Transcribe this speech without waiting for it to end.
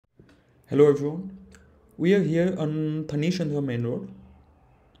Hello everyone, we are here on Thanisandra main road.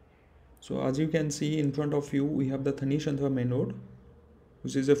 So as you can see in front of you, we have the Thanisandra main road,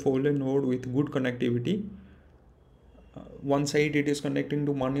 which is a 4-lane road with good connectivity. One side it is connecting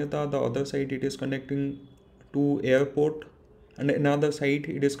to Manyata, the other side it is connecting to airport, and another side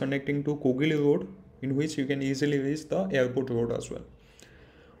it is connecting to Goyal road, in which you can easily reach the airport road as well.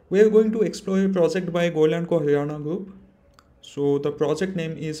 We are going to explore a project by Goyal Co Group. So the project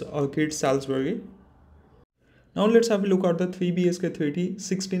name is Orchid Salisbury. Now let's have a look at the 3 BHK 30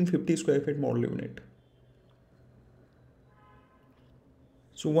 1650 square feet model unit.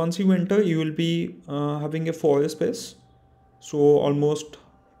 So once you enter, you will be having a foyer space, so almost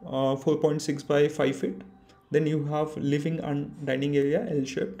 4.6 by 5 feet. Then you have living and dining area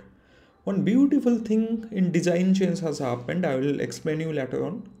L-shaped. One beautiful thing in design change has happened. I will explain you later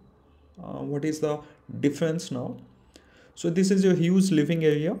on what is the difference now. So this is your huge living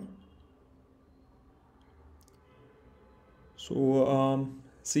area. So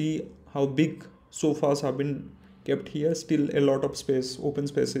see how big sofas have been kept here. Still a lot of space, open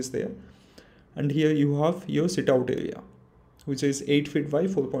space is there. And here you have your sit out area, which is 8 feet by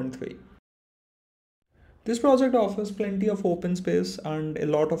 4.3. This project offers plenty of open space and a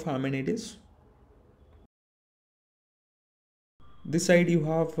lot of amenities. This side you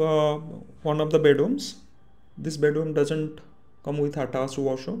have one of the bedrooms. This bedroom doesn't come with attached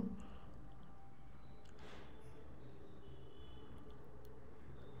washroom.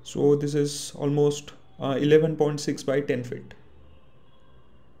 So this is almost 11.6 by 10 feet.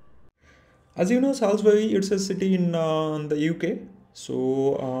 As you know, Salisbury, it's a city in the UK.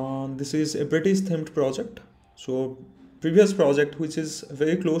 So this is a British themed project. So previous project, which is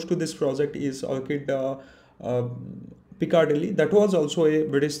very close to this project, is Orchid Piccadilly. That was also a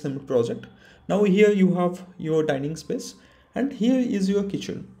British themed project. Now here you have your dining space, and here is your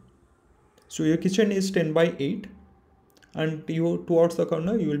kitchen. So your kitchen is 10 by 8. And you towards the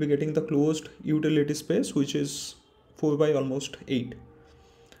corner you will be getting the closed utility space, which is 4 by almost 8.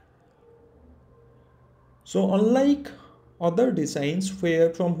 So unlike other designs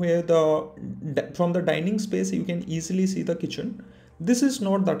from the dining space you can easily see the kitchen, this is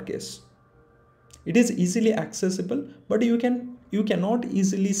not that case. It is easily accessible, but you cannot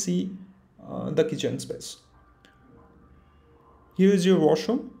easily see the kitchen space. Here is your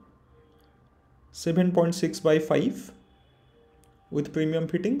washroom, 7.6 by 5. With premium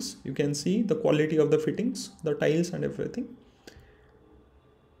fittings. You can see the quality of the fittings, the tiles and everything.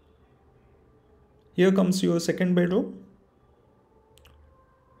 Here comes your second bedroom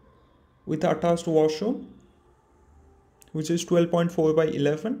with attached washroom, which is 12.4 by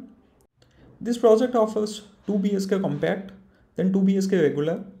 11. This project offers 2 BHK compact, then 2 BHK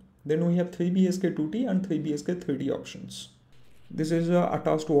regular, then we have 3 BHK 2T and 3 BHK 3D options. This is a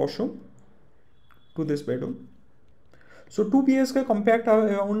attached washroom to this bedroom. So 2 BHK compact are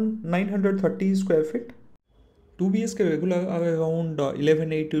around 930 square feet. 2 BHK regular are around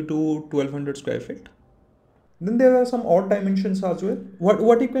 1180 to 1200 square feet. Then there are some odd dimensions as well.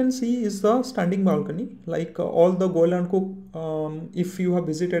 What you can see is the standing balcony. Like all the Goyal Co, if you have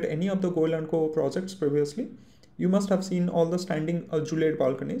visited any of the Goyal Co projects previously, you must have seen all the standing Juliet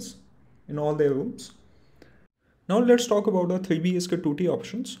balconies in all their rooms. Now let's talk about the 3 BHK 2T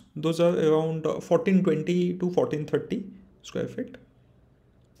options. Those are around 1420 to 1430 square feet.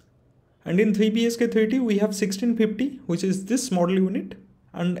 And in 3 BHK 3T we have 1650, which is this model unit,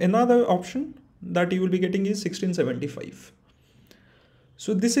 and another option that you will be getting is 1675.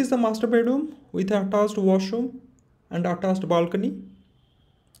 So this is the master bedroom with attached washroom and attached balcony.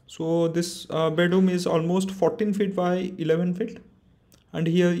 So this bedroom is almost 14 feet by 11 feet, and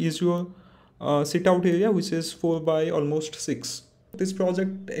here is your sit out area, which is 4 by almost 6. This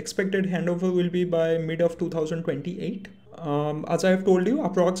project expected handover will be by mid of 2028. As I have told you,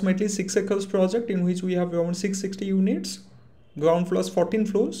 approximately 6 acres project in which we have around 660 units, ground plus 14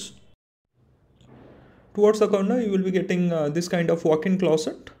 floors. Towards the corner you will be getting this kind of walk-in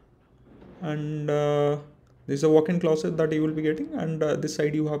closet, and this is a walk-in closet that you will be getting, and this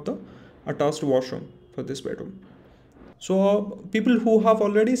side you have the attached washroom for this bedroom. So people who have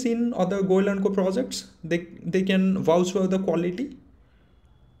already seen other Goyal Co projects, they can vouch for the quality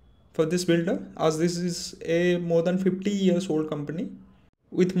for this builder, as this is a more than 50 years old company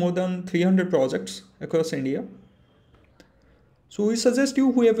with more than 300 projects across India. So we suggest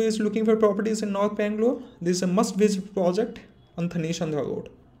you, whoever is looking for properties in North Bangalore, this is a must visit project on Thanisandra Road.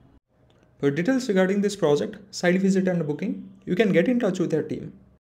 For details regarding this project, site visit and booking, you can get in touch with their team.